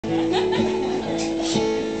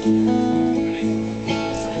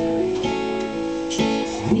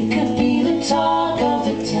We could be the talk of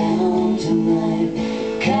the town tonight.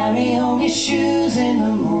 Carry on your shoes in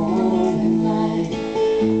the morning light.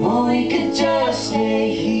 Or we could just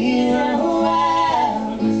stay here a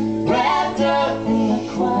while, wrapped up in the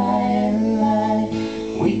quiet light.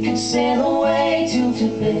 We could sail away to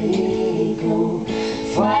Tobago,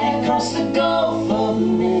 fly across the Gulf of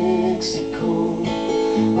Mexico.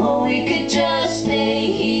 Or we could just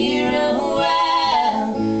stay here a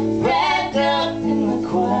while, wrapped up in the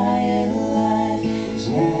quiet light. 'Cause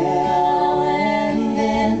now and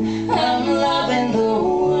then I'm loving the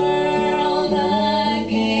world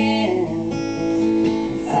again.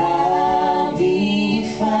 I'll be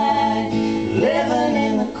fine living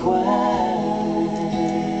in the quiet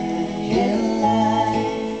light.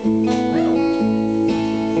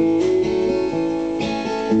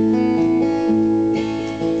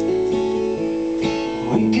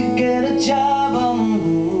 We could get a job on the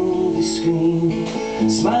movie screen,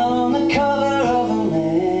 smile on the cover of a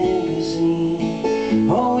magazine.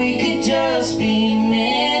 Or we could just be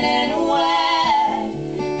man and wife,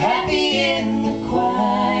 happy in the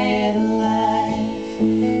quiet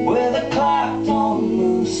life, where the clock don't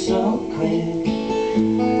move so quick,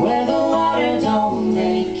 where the water don't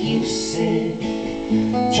make you sick,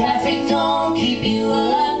 traffic don't keep you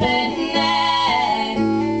up at night.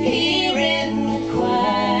 Here in the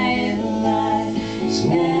quiet life, 'cause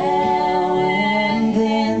now and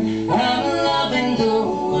then I'm loving the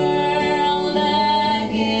world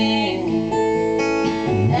again.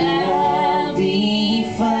 And I'll be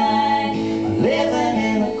fine living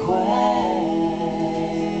in the quiet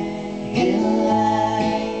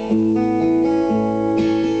life.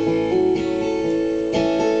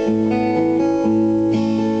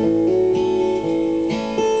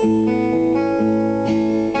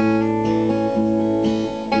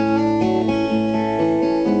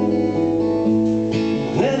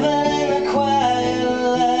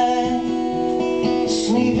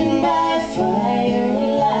 Sleeping by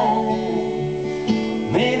firelight,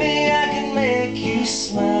 maybe I can make you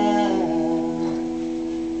smile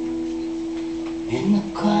in the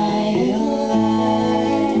quiet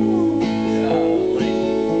light.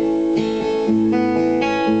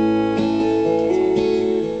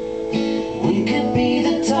 We could